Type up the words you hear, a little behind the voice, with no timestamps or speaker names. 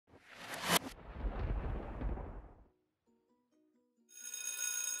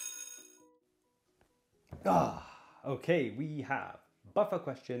Okay, we have buffer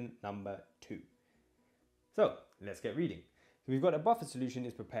question number 2. So let's get reading. So we've got a buffer solution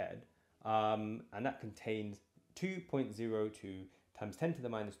is prepared, and that contains 2.02 times 10 to the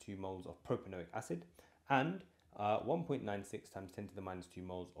minus 2 moles of propanoic acid and 1.96 times 10 to the minus 2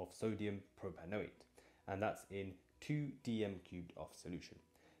 moles of sodium propanoate, and that's in 2 dm cubed of solution.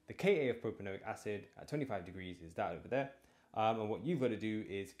 The Ka of propanoic acid at 25 degrees is that over there. And what you've got to do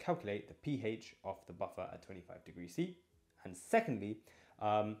is calculate the pH of the buffer at 25 degrees C. And secondly,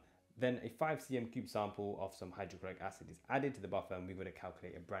 then a 5 cm cube sample of some hydrochloric acid is added to the buffer, and we've got to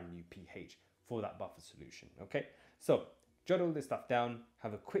calculate a brand new pH for that buffer solution. Okay, so jot all this stuff down,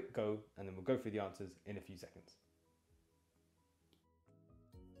 have a quick go, and then we'll go through the answers in a few seconds.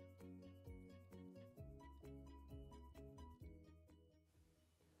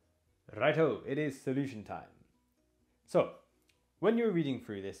 Righto, it is solution time. So, when you're reading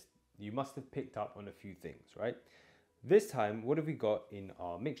through this, you must have picked up on a few things, right? This time, what have we got in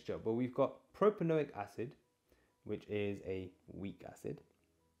our mixture? Well, we've got propanoic acid, which is a weak acid.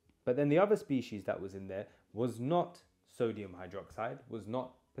 But then the other species that was in there was not sodium hydroxide, was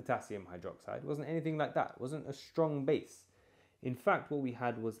not potassium hydroxide, wasn't anything like that, wasn't a strong base. In fact, what we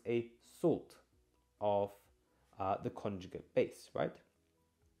had was a salt of the conjugate base, right?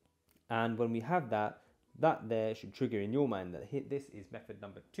 And when we have that there should trigger in your mind that this is method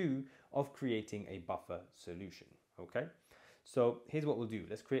number 2 of creating a buffer solution, okay? So here's what we'll do.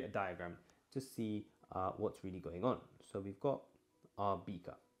 Let's create a diagram to see what's really going on. So we've got our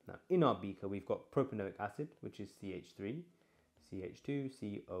beaker. Now, in our beaker, we've got propanoic acid, which is CH3, CH2,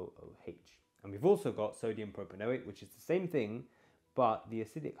 COOH. And we've also got sodium propanoate, which is the same thing, but the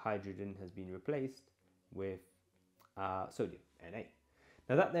acidic hydrogen has been replaced with sodium, Na.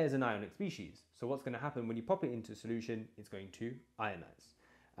 Now that there's an ionic species, so what's going to happen when you pop it into solution, it's going to ionize.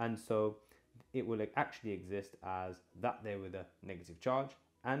 And so it will actually exist as that there with a negative charge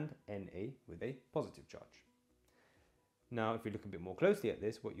and Na with a positive charge. Now, if we look a bit more closely at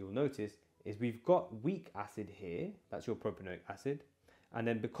this, what you'll notice is we've got weak acid here, that's your propanoic acid, and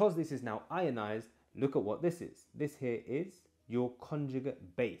then because this is now ionized, look at what this is. This here is your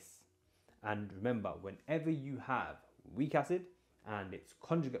conjugate base. And remember, whenever you have weak acid and its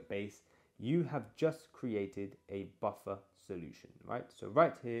conjugate base, you have just created a buffer solution, right? So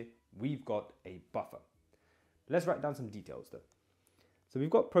right here, we've got a buffer. Let's write down some details though. So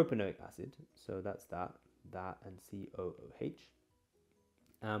we've got propanoic acid, so that's that and COOH.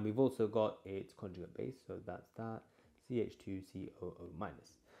 And we've also got its conjugate base, so that's that, CH2COO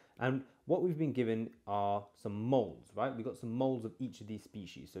minus. And what we've been given are some moles, right? We've got some moles of each of these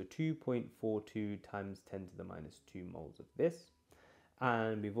species. So 2.42 times 10 to the minus 2 moles of this.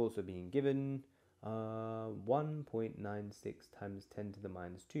 And we've also been given 1.96 times 10 to the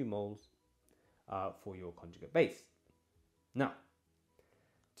minus 2 moles for your conjugate base. Now,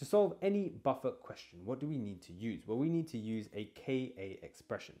 to solve any buffer question, what do we need to use? Well, we need to use a Ka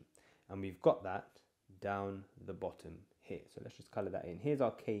expression. And we've got that down the bottom here. So let's just color that in. Here's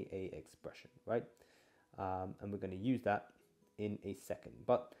our Ka expression, right? And we're going to use that in a second.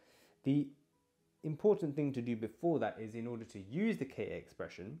 But the important thing to do before that is, in order to use the Ka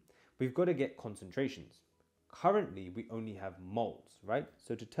expression, we've got to get concentrations. Currently, we only have moles, right?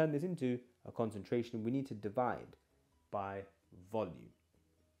 So to turn this into a concentration, we need to divide by volume.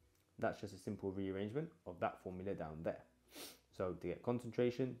 That's just a simple rearrangement of that formula down there. So to get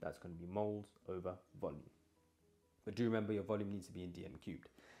concentration, that's going to be moles over volume. But do remember, your volume needs to be in dm cubed.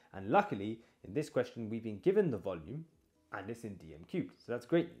 And luckily, in this question, we've been given the volume and it's in dm cubed. So that's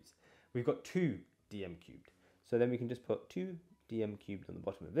great news. We've got 2 dm cubed. So then we can just put 2 dm cubed on the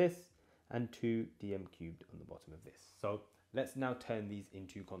bottom of this and 2 dm cubed on the bottom of this. So let's now turn these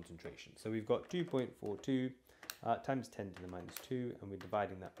into concentration. So we've got 2.42 times 10 to the minus 2, and we're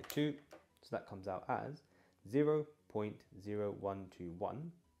dividing that by 2. So that comes out as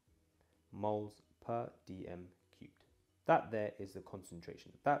 0.0121 moles per dm cubed. That there is the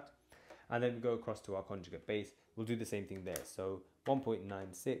concentration of that. And then we go across to our conjugate base. We'll do the same thing there. So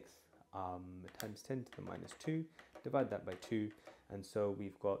 1.96 times 10 to the minus 2, divide that by 2, and so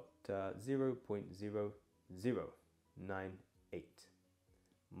we've got 0.0098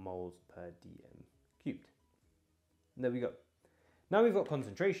 moles per dm cubed. And there we go. Now we've got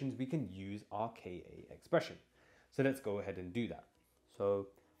concentrations, we can use our Ka expression. So let's go ahead and do that. So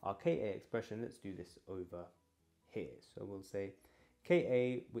our Ka expression, let's do this over here. So we'll say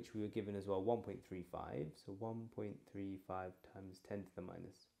Ka, which we were given as well, 1.35. So 1.35 times 10 to the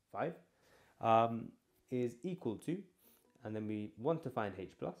minus 5 is equal to, and then we want to find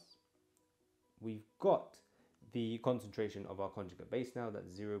H plus. We've got the concentration of our conjugate base now, that's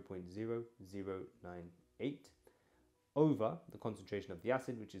 0.0098. over the concentration of the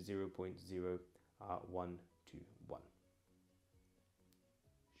acid, which is 0.0121.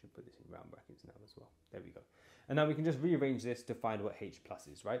 Should put this in round brackets now as well. There we go. And now we can just rearrange this to find what H plus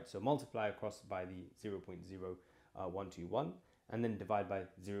is, right? So multiply across by the 0.0121 and then divide by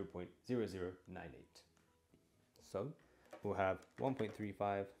 0.0098. So we'll have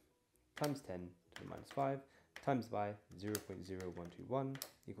 1.35 times 10 to the minus 5 times by 0.0121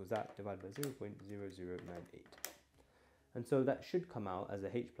 equals that divided by 0.0098. And so that should come out as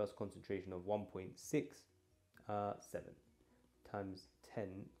a H plus concentration of 1.67 times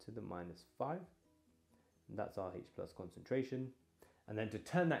 10 to the minus 5. And that's our H plus concentration. And then to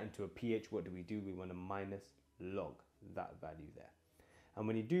turn that into a pH, what do? We want to minus log that value there. And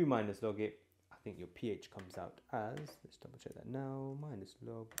when you do minus log it, I think your pH comes out as, let's double check that now, minus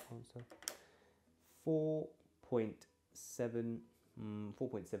log answer,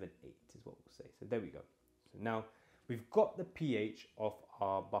 4.78 is what we'll say. So there we go. So now we've got the pH of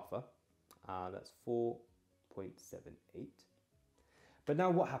our buffer. That's 4.78. But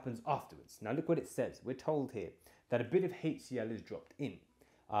now what happens afterwards? Now look what it says. We're told here that a bit of HCl is dropped in.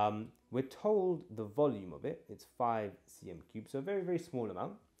 We're told the volume of it, it's 5 cm cubed, so a very, very small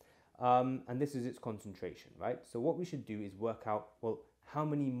amount. And this is its concentration, right? So what we should do is work out, well, how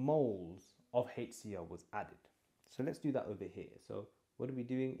many moles of HCl was added. So let's do that over here. So what are we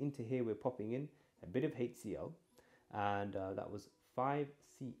doing? Into here, we're popping in a bit of HCl, and that was 5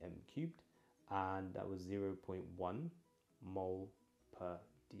 cm cubed, and that was 0.1 mole per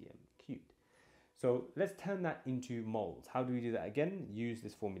dm cubed. So let's turn that into moles. How do we do that again? Use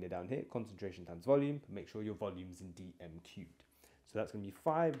this formula down here, concentration times volume, make sure your volume's in dm cubed. So that's going to be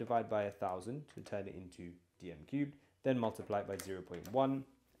 5 divided by 1,000 to turn it into dm cubed, then multiply it by 0.1,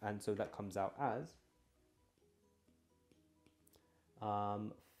 and so that comes out as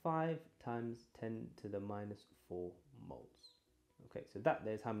 5 times 10 to the minus 4 moles. Okay, so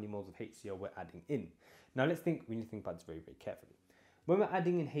there's how many moles of HCl we're adding in. Now we need to think about this very, very carefully. When we're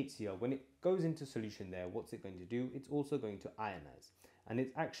adding in HCl, when it goes into solution there, what's it going to do? It's also going to ionize, and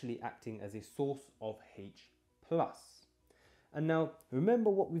it's actually acting as a source of H+. And now remember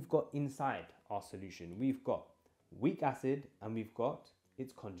what we've got inside our solution. We've got weak acid and we've got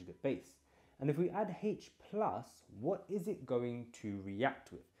its conjugate base. And if we add H+, what is it going to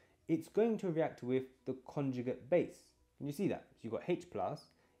react with? It's going to react with the conjugate base. Can you see that? So you've got H+,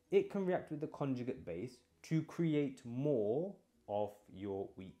 it can react with the conjugate base to create more of your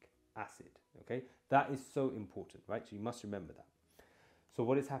weak acid, okay? That is so important, right? So you must remember that. So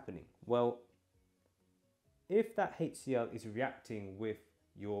what is happening? Well, if that HCl is reacting with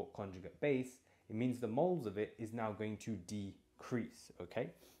your conjugate base, it means the moles of it is now going to decrease,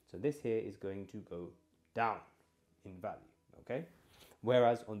 okay? So this here is going to go down in value, okay?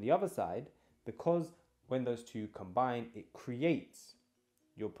 Whereas on the other side, because when those two combine, it creates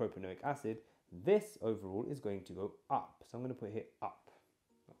your propanoic acid, this overall is going to go up. So I'm going to put here up,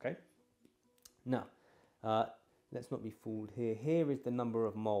 okay? Now, let's not be fooled here. Here is the number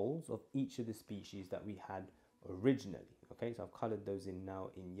of moles of each of the species that we had originally, okay? So I've colored those in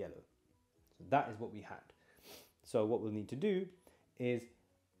now in yellow. So that is what we had. So what we'll need to do is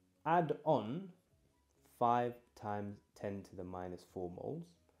add on 5 times 10 to the minus 4 moles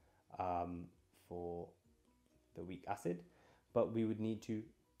for the weak acid, but we would need to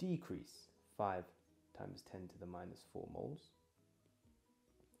decrease 5 times 10 to the minus 4 moles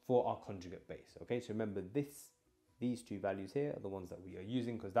for our conjugate base, okay? So remember these two values here are the ones that we are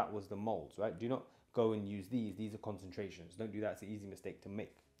using because that was the moles, right? Do not go and use these are concentrations. Don't do that, it's an easy mistake to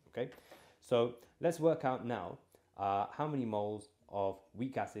make, okay? So let's work out now how many moles of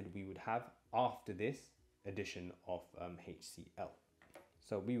weak acid we would have after this addition of HCl.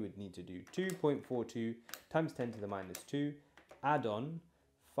 So we would need to do 2.42 times 10 to the minus 2, add on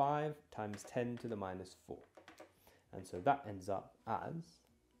 5 times 10 to the minus 4. And so that ends up as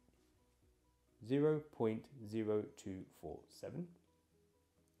 0.0247.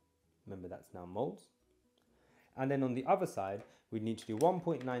 Remember, that's now moles. And then on the other side, we need to do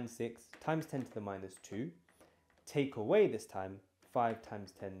 1.96 times 10 to the minus 2, take away this time 5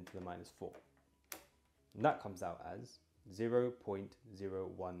 times 10 to the minus 4. And that comes out as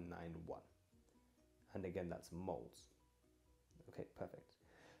 0.0191. And again, that's moles. Okay, perfect.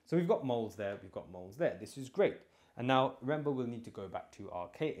 So we've got moles there, we've got moles there. This is great. And now remember, we'll need to go back to our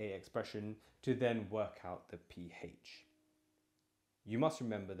Ka expression to then work out the pH. You must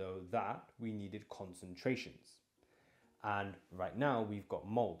remember though that we needed concentrations. And right now we've got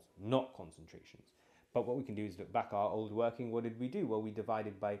moles, not concentrations. But what we can do is look back our old working. What did we do? Well, we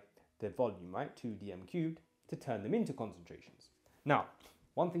divided by the volume, right? 2 dm cubed to turn them into concentrations. Now,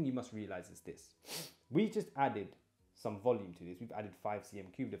 one thing you must realize is this. we just added some volume to this. We've added 5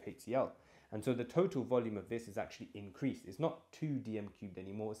 cm cubed of HCl. And so the total volume of this is actually increased. It's not 2 dm cubed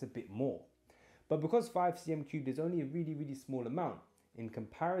anymore, it's a bit more. But because 5 cm cubed is only a really, really small amount in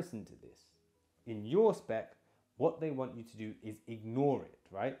comparison to this, in your spec, what they want you to do is ignore it,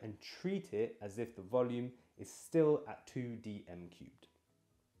 right? And treat it as if the volume is still at 2 dm cubed.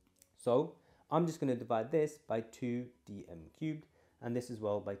 So I'm just going to divide this by 2 dm cubed and this as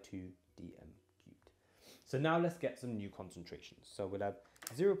well by 2 dm cubed. So now let's get some new concentrations. So we'll have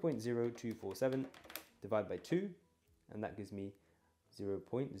 0.0247 divided by 2 and that gives me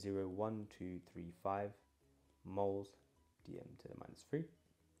 0.01235 moles dm to the minus 3.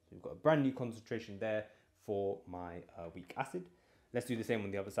 So we've got a brand new concentration there for my weak acid. Let's do the same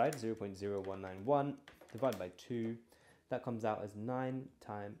on the other side. 0.0191 divided by 2. That comes out as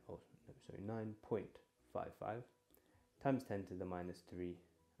 9.55 times 10 to the minus 3,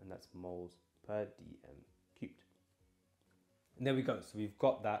 and that's moles per dm cubed. And there we go. So we've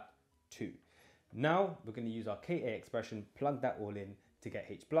got that 2. Now we're going to use our Ka expression, plug that all in to get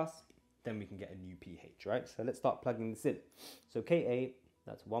H+, then we can get a new pH, right? So let's start plugging this in. So Ka,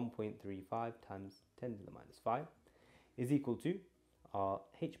 that's 1.35 times 10 to the minus 5, is equal to our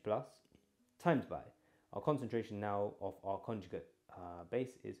H+ times by our concentration now of our conjugate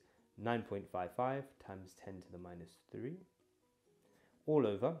base is 9.55 times 10 to the minus 3, all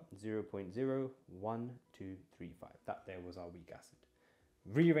over 0.01235. That there was our weak acid.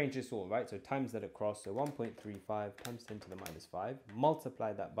 Rearrange this all, right? So times that across, so 1.35 times 10 to the minus 5,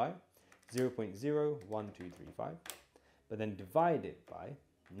 multiply that by 0.01235, but then divide it by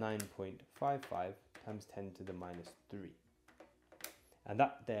 9.55 times 10 to the minus 3. And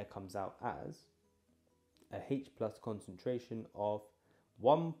that there comes out as a H+ concentration of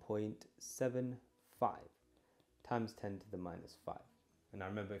 1.75 times 10 to the minus 5. And now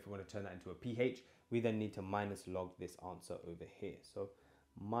remember, if we want to turn that into a pH, we then need to minus log this answer over here. So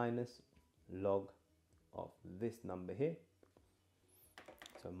minus log of this number here.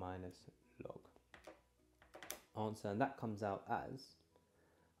 So minus log answer, and that comes out as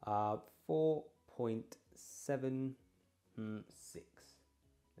 4.76.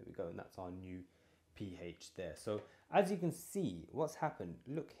 There we go, and that's our new pH there. So as you can see, what's happened,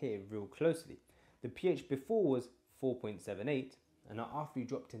 look here real closely. The pH before was 4.78, and now after you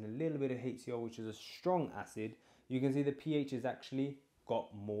dropped in a little bit of HCl, which is a strong acid, you can see the pH has actually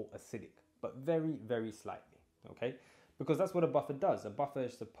got more acidic, but very, very slightly, okay? Because that's what a buffer does. A buffer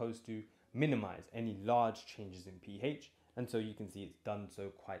is supposed to minimize any large changes in pH, and so you can see it's done so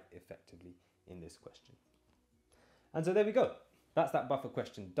quite effectively in this question. And so there we go. That's that buffer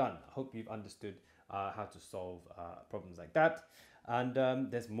question done. I hope you've understood how to solve problems like that. And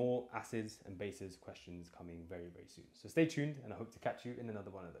there's more acids and bases questions coming very, very soon. So stay tuned, and I hope to catch you in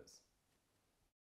another one of those.